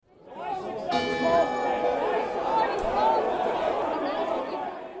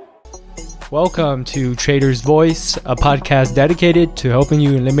Welcome to Trader's Voice, a podcast dedicated to helping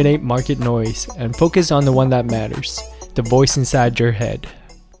you eliminate market noise and focus on the one that matters, the voice inside your head.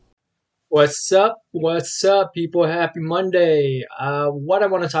 What's up? What's up, people? Happy Monday. What I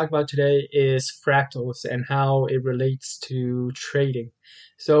want to talk about today is fractals and how it relates to trading.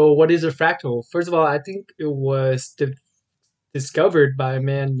 So what is a fractal? First of all, I think it was discovered by a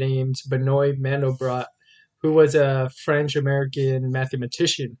man named Benoit Mandelbrot, who was a French-American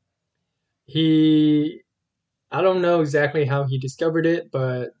mathematician. I don't know exactly how he discovered it,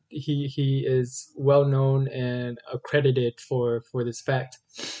 but he is well known and accredited for this fact.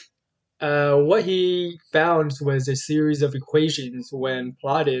 What he found was a series of equations when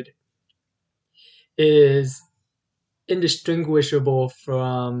plotted is indistinguishable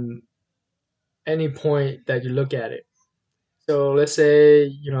from any point that you look at it. So let's say,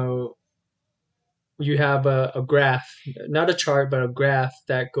 you have a graph, not a chart, but a graph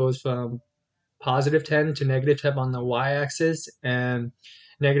that goes from positive 10 to negative 10 on the y-axis and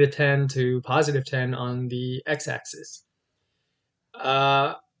negative 10 to positive 10 on the x-axis.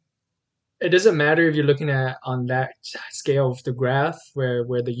 It doesn't matter if you're looking at on that scale of the graph where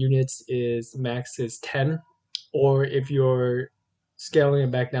the units is max is 10, or if you're scaling it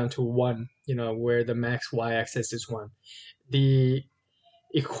back down to 1, where the max y-axis is 1. The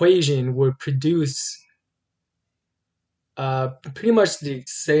equation would produce pretty much the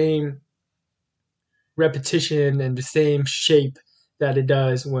same repetition and the same shape that it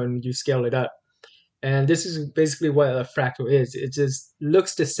does when you scale it up. And this is basically what a fractal is. It just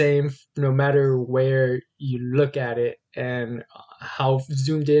looks the same no matter where you look at it and how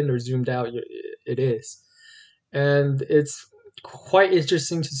zoomed in or zoomed out it is. And it's quite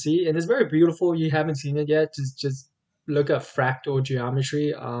interesting to see, and it's very beautiful. You haven't seen it yet, just look up fractal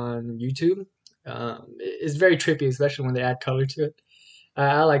geometry on YouTube. It's very trippy, especially when they add color to it.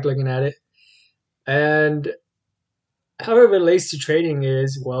 I like looking at it. And how it relates to trading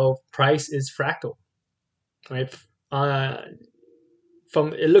is, well, price is fractal, right?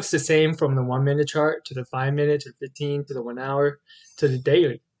 It looks the same from the 1 minute chart to the 5 minute to the 15 to the 1 hour to the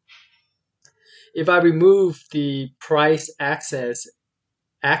daily. If I remove the price axis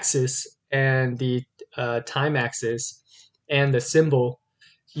and the time axis and the symbol,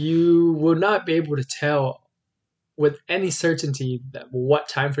 you will not be able to tell with any certainty that what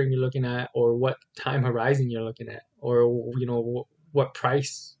time frame you're looking at or what time horizon you're looking at, or what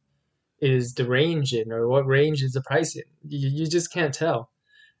price is the range in, or what range is the price in. You just can't tell,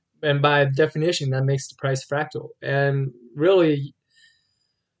 and by definition that makes the price fractal. And really,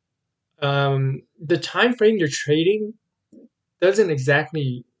 the time frame you're trading doesn't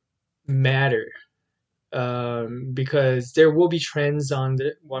exactly matter, because there will be trends on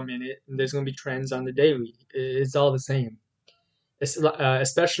the 1 minute and there's going to be trends on the daily. It's all the same.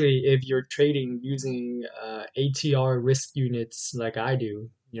 Especially if you're trading using ATR risk units like I do.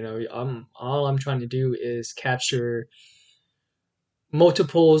 All I'm trying to do is capture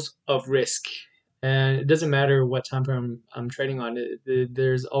multiples of risk, and it doesn't matter what time frame I'm trading on.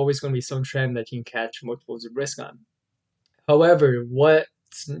 There's always going to be some trend that you can catch multiples of risk on. However, what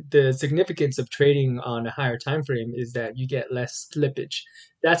the significance of trading on a higher time frame is that you get less slippage.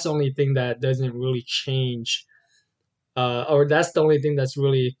 That's the only thing that doesn't really change, or that's the only thing that's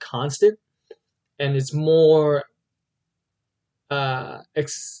really constant, and it's more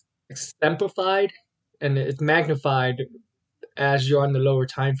exemplified and it's magnified as you're on the lower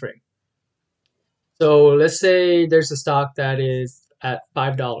time frame. So let's say there's a stock that is at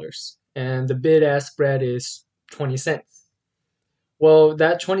 $5 and the bid-ask spread is 20 cents. Well,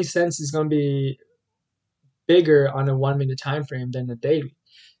 that 20 cents is going to be bigger on a 1 minute time frame than the daily.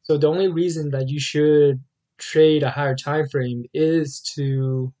 So the only reason that you should trade a higher time frame is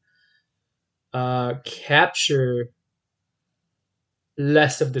to capture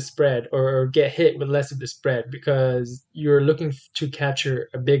less of the spread, or get hit with less of the spread, because you're looking to capture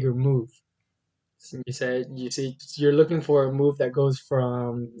a bigger move. So you're looking for a move that goes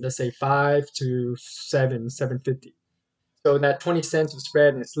from, let's say, 5 to 7.50. So that 20 cents of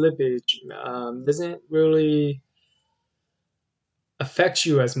spread and slippage doesn't really affect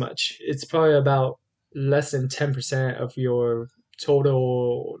you as much. It's probably about less than 10% of your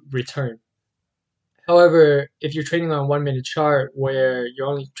total return. However, if you're trading on a 1 minute chart where you're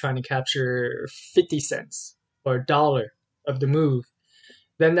only trying to capture 50 cents or $1 of the move,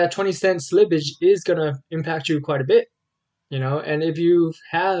 then that 20 cent slippage is going to impact you quite a bit. And if you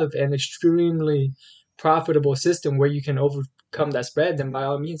have an extremely profitable system where you can overcome that spread, then by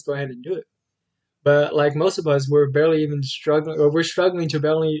all means go ahead and do it. But like most of us, we're struggling to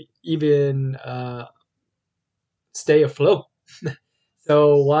barely even stay afloat.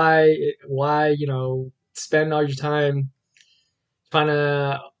 So why spend all your time trying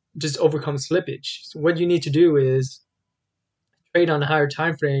to just overcome slippage? So what you need to do is trade on a higher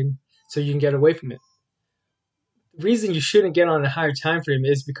time frame so you can get away from it. The reason you shouldn't get on a higher time frame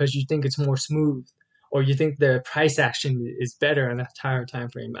is because you think it's more smooth, or you think the price action is better on a higher time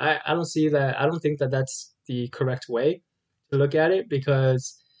frame. I don't see that. I don't think that that's the correct way to look at it,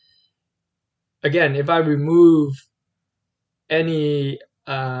 because again, if I remove any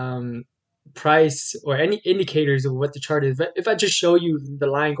price or any indicators of what the chart is, if I just show you the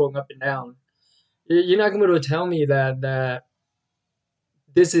line going up and down, you're not going to be able to tell me that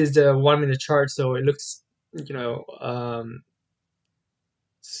this is the 1 minute chart, so it looks, you know,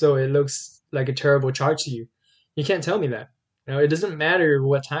 so it looks like a terrible chart to you. You can't tell me that. It doesn't matter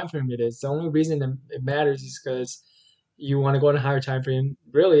what time frame it is. The only reason that it matters is because you want to go on a higher time frame,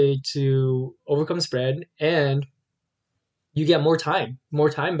 really, to overcome spread, and you get more time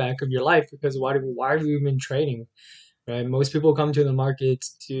back of your life, because why are you even trading, right? Most people come to the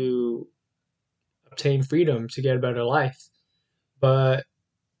markets to obtain freedom, to get a better life, but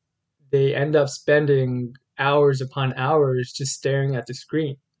they end up spending hours upon hours just staring at the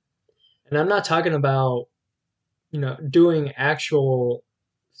screen. And I'm not talking about doing actual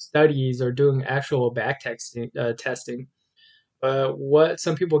studies or doing actual testing. But what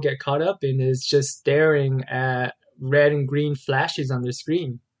some people get caught up in is just staring at red and green flashes on their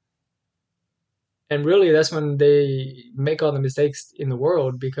screen. And really, that's when they make all the mistakes in the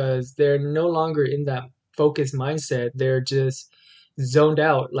world, because they're no longer in that focused mindset. They're just zoned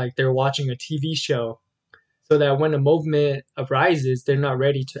out, like they're watching a TV show. So that when a movement arises, they're not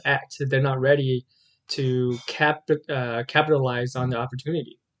ready to act. They're not ready to capitalize on the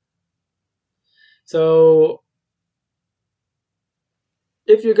opportunity. So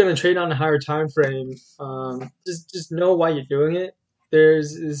if you're going to trade on a higher time frame, just know why you're doing it.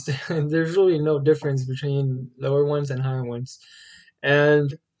 There's really no difference between lower ones and higher ones.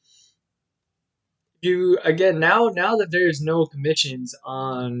 And you again, now that there is no commissions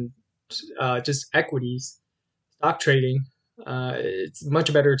on just equities, stock trading, it's a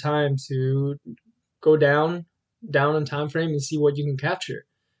much better time to go down in time frame and see what you can capture.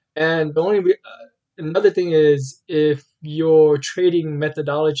 And another thing is, if your trading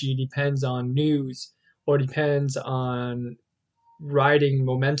methodology depends on news or depends on riding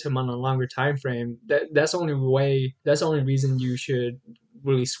momentum on a longer time frame, that's the only reason you should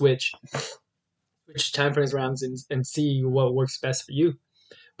really switch time frames around and see what works best for you.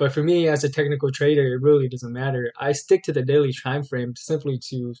 But for me, as a technical trader, it really doesn't matter. I stick to the daily time frame simply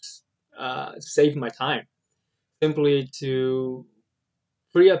to save my time, simply to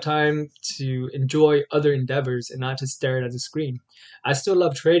free up time to enjoy other endeavors and not just stare at the screen. I still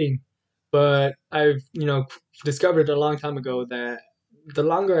love trading, but I've discovered a long time ago that the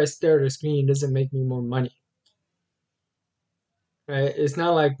longer I stare at a screen doesn't make me more money. Right? It's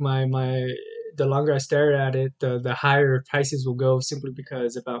not like my the longer I stare at it, the higher prices will go, simply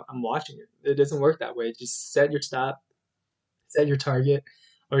because I'm watching it. It doesn't work that way. Just set your stop, set your target,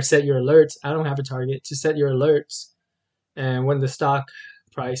 or set your alerts. I don't have a target. Just set your alerts, and when the stock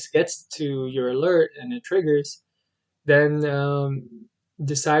price gets to your alert and it triggers, then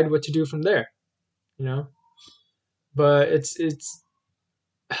decide what to do from there. You know, but it's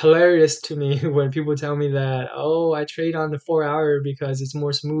hilarious to me when people tell me that, oh, I trade on the 4 hour because it's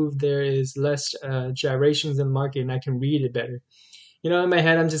more smooth. There is less gyrations in the market, and I can read it better. In my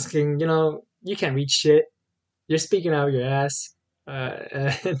head, I'm just thinking, you can't read shit. You're speaking out of your ass.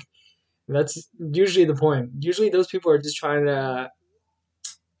 And that's usually the point. Usually, those people are just trying to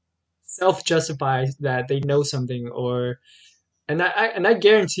self-justify that they know something, or and I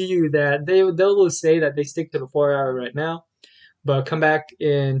guarantee you that they'll say that they stick to the 4 hour right now, but come back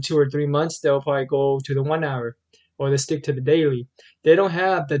in 2 or 3 months, they'll probably go to the 1 hour, or they stick to the daily. They don't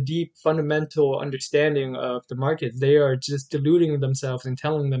have the deep fundamental understanding of the markets. They are just deluding themselves and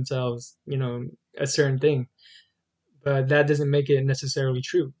telling themselves, a certain thing, but that doesn't make it necessarily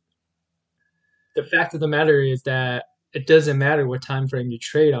true. The fact of the matter is that it doesn't matter what time frame you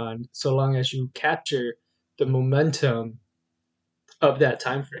trade on, so long as you capture the momentum of that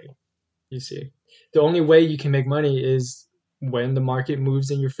time frame. You see, the only way you can make money is when the market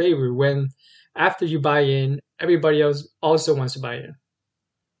moves in your favor. When after you buy in, everybody else also wants to buy in,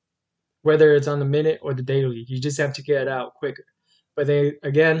 whether it's on the minute or the daily. You just have to get out quicker. But then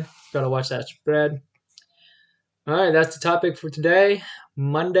again, gotta watch that spread. All right, that's the topic for today,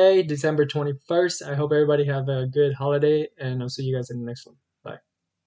 Monday, December 21st. I hope everybody have a good holiday, and I'll see you guys in the next one.